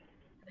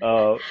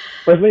 Uh,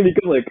 Personally,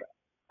 because like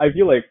I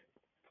feel like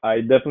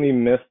I definitely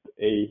missed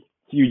a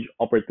huge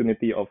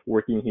opportunity of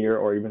working here,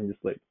 or even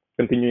just like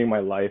continuing my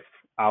life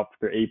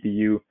after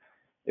APU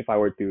if I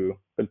were to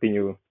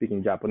continue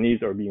speaking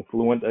Japanese or being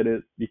fluent at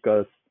it,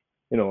 because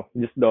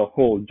just the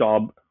whole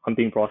job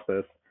hunting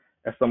process.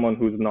 As someone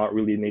who's not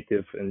really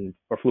native and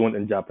or fluent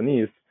in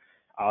Japanese,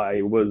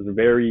 I was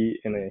very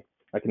in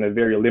a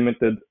very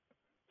limited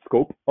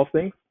scope of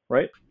things,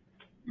 right?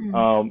 Mm,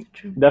 Um,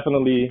 true.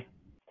 Definitely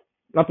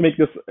not to make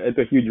this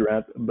into a huge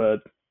rant, but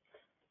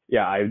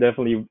yeah, I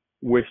definitely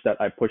wish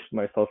that I pushed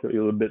myself a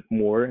little bit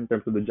more in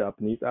terms of the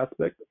Japanese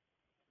aspect.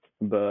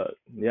 But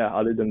yeah,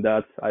 other than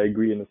that, I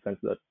agree in the sense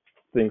that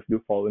things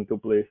do fall into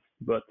place.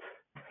 But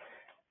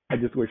I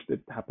just wish it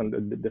happened a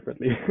bit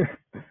differently.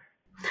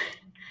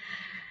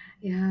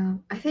 Yeah,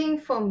 I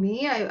think for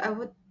me, I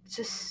would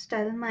just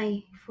tell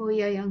my 4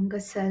 year younger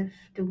self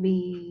to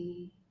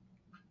be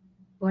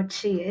what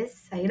she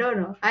is. I don't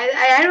know.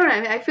 I don't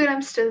know. I feel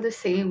I'm still the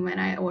same when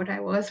I what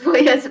I was 4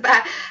 years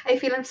back. I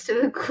feel I'm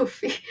still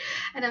goofy,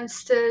 and I'm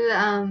still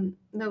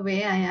the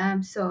way I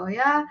am. So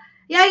yeah,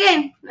 yeah.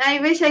 Again, I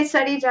wish I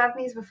studied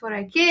Japanese before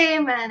I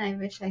came, and I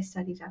wish I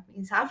studied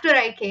Japanese after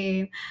I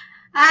came.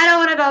 I don't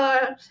want to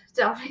go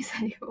Japanese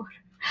anymore.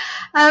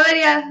 But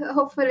yeah,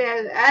 hopefully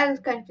I'll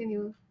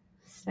continue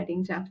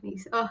studying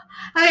Japanese. Oh,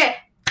 okay.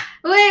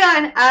 Moving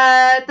on.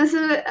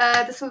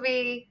 This will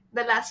be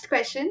the last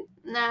question.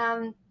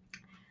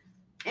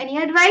 Any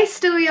advice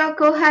to your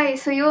kohai?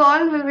 So you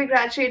all will be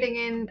graduating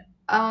in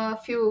a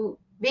few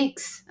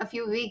weeks. A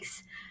few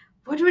weeks.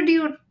 What would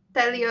you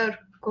tell your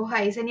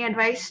kohais? Any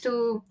advice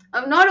to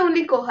not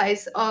only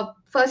kohais,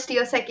 first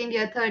year, second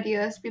year, third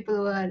years, people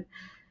who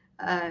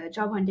are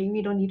job hunting?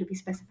 We don't need to be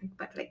specific,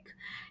 but like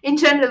in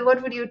general,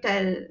 what would you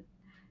tell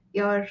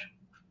your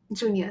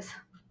juniors?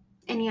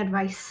 Any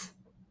advice?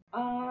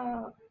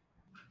 Uh,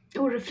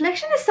 Oh,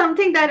 reflection is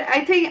something that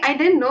I think I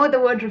didn't know the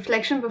word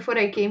reflection before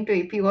I came to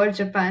AP or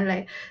Japan.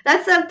 Like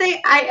that's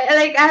something I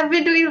like. I have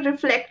been doing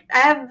reflect. I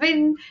have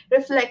been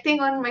reflecting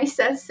on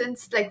myself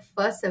since like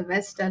first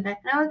semester. Like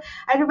now,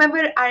 I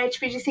remember our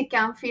HPGC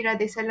camp Fira.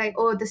 They said like,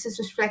 "Oh, this is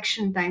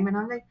reflection time," and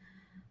I'm like,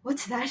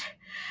 "What's that?"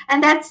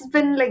 And that's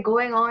been like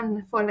going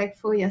on for like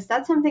 4 years.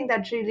 That's something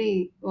that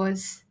really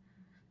was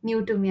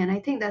new to me, and I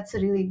think that's a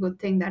really good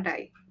thing that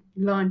I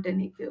learned in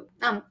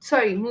AP.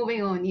 Sorry.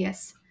 Moving on.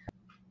 Yes.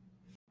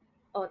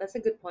 oh, that's a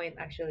good point,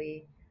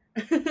 actually.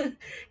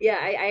 Yeah,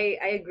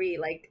 I agree.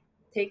 Like,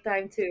 take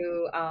time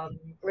to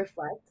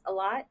reflect a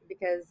lot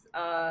because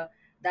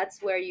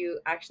that's where you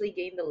actually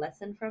gain the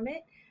lesson from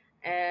it.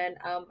 And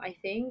I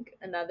think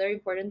another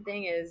important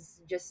thing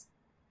is just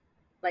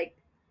like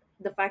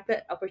the fact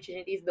that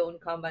opportunities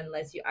don't come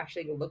unless you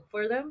actually look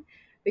for them,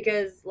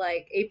 because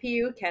like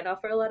APU can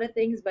offer a lot of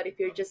things, but if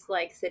you're just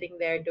like sitting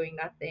there doing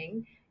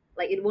nothing,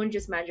 like it won't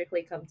just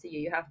magically come to you.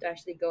 You have to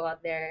actually go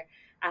out there,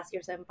 ask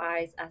your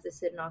senpais, ask the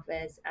student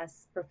office,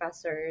 ask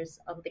professors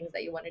on things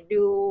that you want to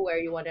do, where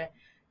you want to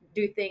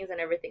do things and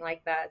everything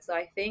like that. So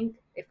I think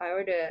if I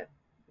were to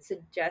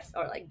suggest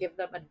or like give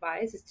them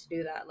advice, is to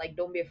do that. Like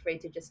don't be afraid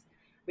to just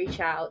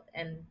reach out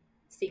and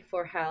seek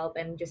for help,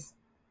 and just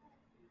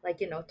like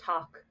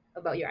talk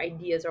about your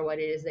ideas or what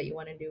it is that you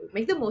want to do.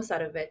 Make the most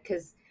out of it,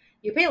 because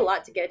you pay a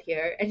lot to get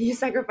here and you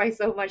sacrifice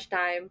so much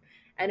time,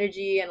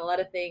 energy, and a lot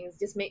of things.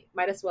 Just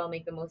might as well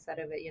make the most out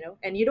of it.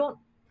 And you don't.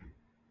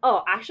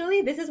 Oh,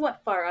 actually, this is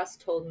what Faras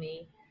told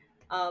me.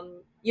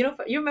 You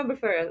remember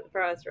for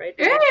us, right,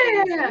 Yeah. from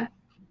Yeah. Yeah. HPDC?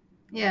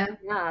 Yeah.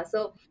 Yeah.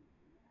 So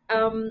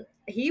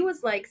he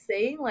was like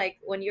saying like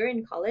when you're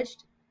in college,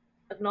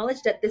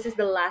 acknowledge that this is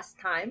the last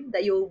time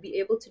that you'll be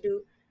able to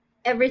do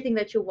everything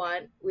that you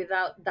want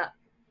without that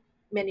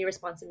many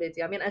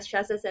responsibility. I mean, as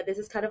Shasta said, this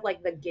is kind of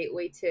like the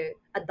gateway to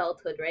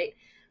adulthood, right?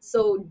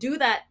 So do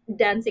that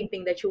dancing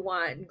thing that you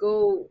want.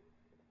 Go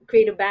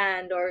create a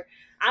band or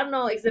I don't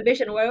know,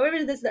 exhibition or whatever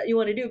it is that you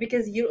want to do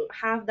because you don't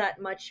have that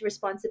much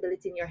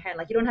responsibility in your hand.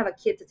 Like you don't have a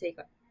kid to take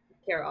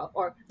care of,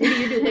 or maybe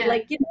you do, but Yeah.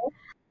 like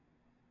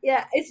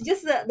yeah, it's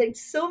just that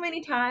there's so many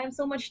times,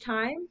 so much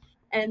time,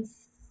 and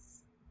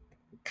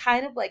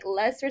kind of like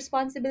less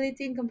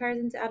responsibility in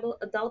comparison to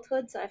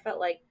adulthood. So I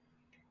felt like,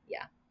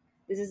 yeah,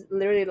 this is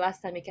literally the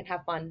last time you can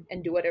have fun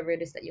and do whatever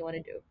it is that you want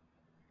to do.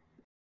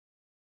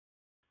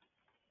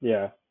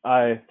 Yeah,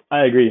 I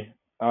agree.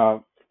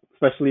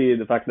 Especially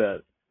the fact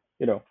that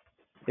you know,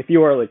 if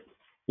you are like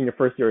in your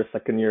first year or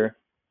second year,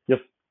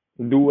 just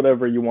do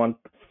whatever you want.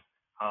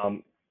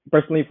 Um,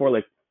 Personally for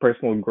like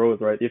personal growth,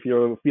 right? If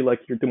you feel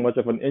like you're too much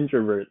of an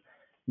introvert,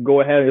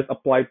 go ahead and just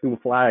apply to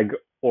flag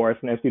or as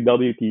an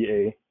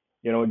MCWTA.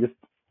 Just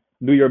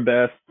do your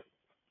best.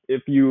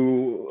 If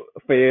you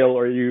fail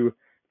or you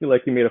feel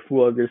like you made a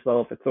fool of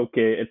yourself, it's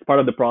okay. It's part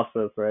of the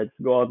process, right?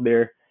 Just go out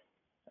there,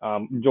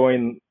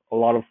 join a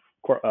lot of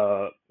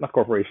not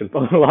corporations,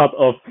 but a lot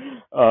of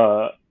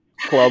uh,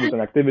 clubs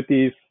and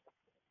activities.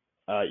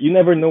 You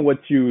never know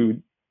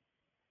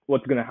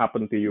what's gonna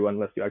happen to you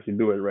unless you actually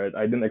do it, right?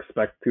 I didn't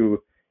expect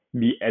to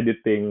be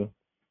editing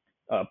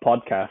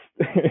podcast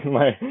in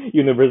my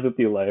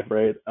university life,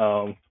 right?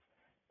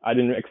 I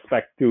didn't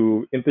expect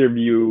to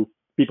interview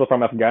people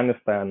from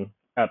Afghanistan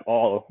at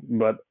all.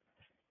 But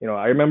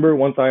I remember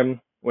one time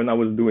when I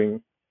was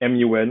doing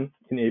MUN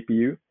in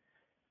APU,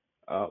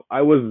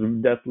 I was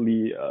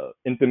deathly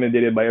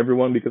intimidated by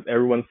everyone because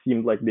everyone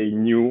seemed like they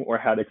knew or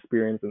had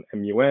experience in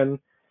MUN,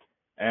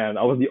 and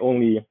I was the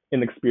only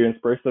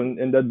inexperienced person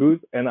in that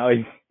booth, and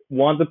I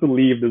wanted to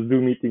leave the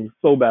Zoom meeting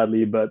so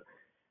badly, but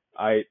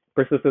I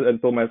persisted and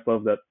told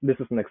myself that this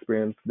is an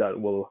experience that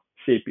will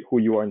shape who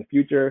you are in the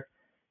future.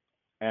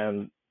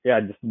 And yeah,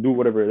 just do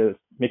whatever it is.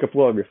 Make a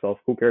fool of yourself.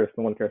 Who cares?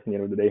 No one cares at the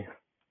end of the day.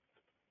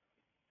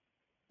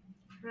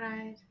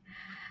 Right.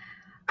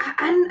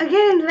 And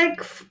again,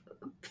 like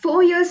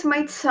 4 years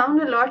might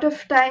sound a lot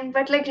of time,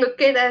 but like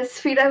look at us,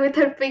 Fira with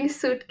her pink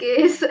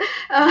suitcase,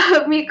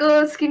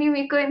 Miko, skinny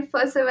Miko in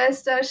first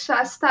semester,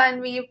 Shasta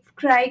and me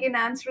crying in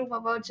Anne's room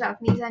about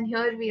Japanese, and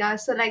here we are.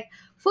 So like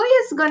 4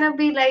 years gonna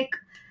be like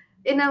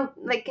in a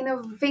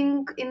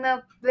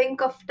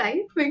blink of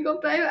time. Blink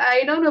of time.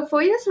 I don't know.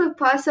 4 years will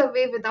pass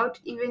away without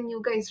even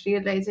you guys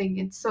realizing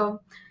it.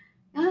 So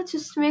yeah,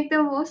 just make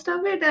the most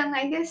of it, and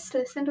I guess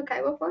listen to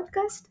Kaiwa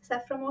Podcast,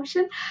 self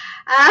promotion.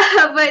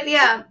 But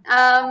yeah,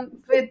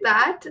 with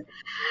that,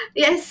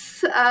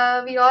 yes,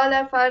 we all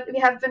are part. We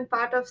have been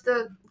part of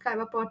the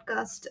Kaiwa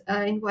Podcast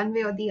in one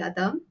way or the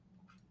other.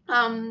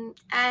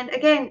 And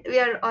again, we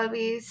are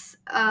always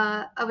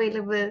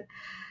available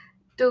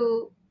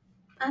to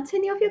answer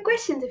any of your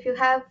questions if you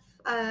have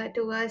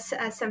to us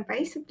as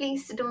Senpai. So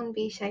please don't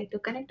be shy to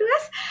connect to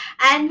us.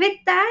 And with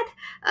that,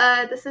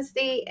 this is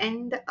the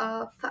end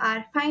of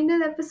our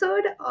final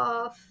episode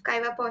of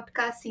Kaiwa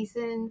Podcast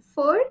Season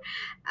 4.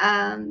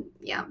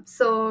 Yeah,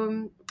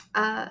 so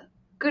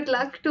good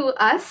luck to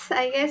us,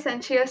 I guess,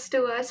 and cheers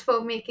to us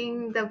for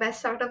making the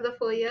best out of the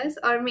 4 years,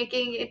 or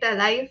making it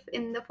alive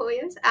in the 4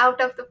 years,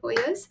 out of the 4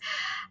 years.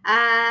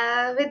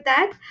 With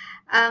that,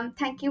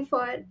 thank you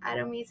for our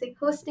amazing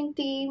hosting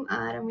team,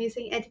 our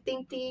amazing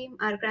editing team,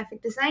 our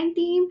graphic design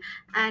team,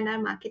 and our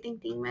marketing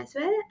team as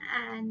well.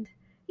 And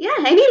yeah,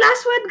 any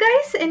last word,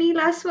 guys? Any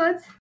last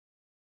words?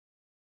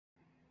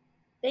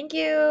 Thank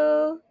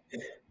you.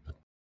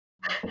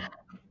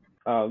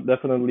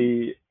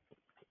 Definitely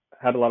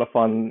had a lot of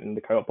fun in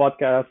the Kaiwa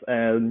podcast.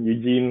 And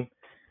Eugene,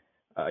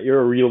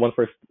 you're a real one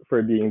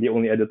for being the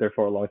only editor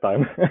for a long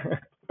time.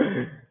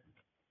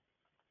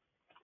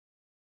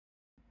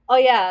 Oh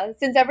yeah,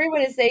 since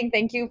everyone is saying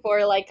thank you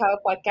for like Kaiwa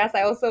Podcast,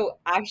 I also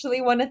actually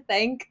want to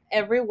thank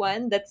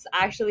everyone that's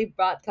actually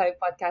brought Kaiwa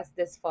Podcast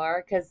this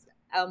far. Because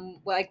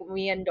like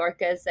me and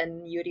Dorcas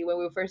and Yuri, when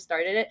we first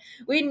started it,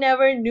 we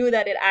never knew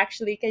that it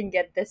actually can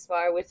get this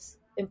far with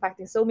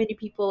impacting so many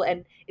people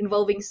and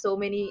involving so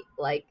many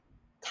like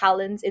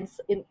talents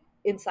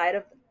inside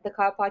of the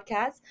Kaiwa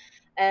Podcast.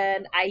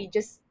 And I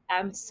just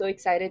am so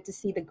excited to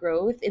see the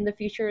growth in the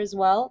future as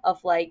well of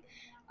like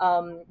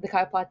the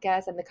Kai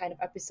podcast and the kind of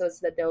episodes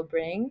that they'll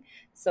bring.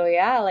 So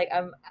yeah, like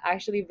I'm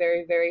actually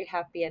very very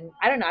happy, and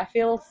I don't know, I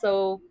feel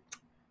so.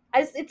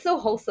 It's so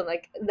wholesome,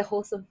 like the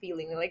wholesome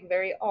feeling, like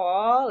very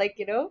aw, like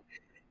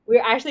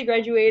we're actually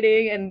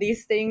graduating, and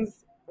these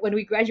things when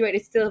we graduate,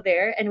 it's still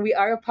there, and we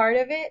are a part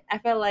of it. I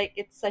feel like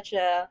it's such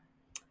a,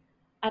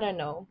 I don't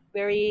know,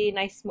 very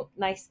nice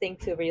thing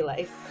to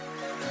realize.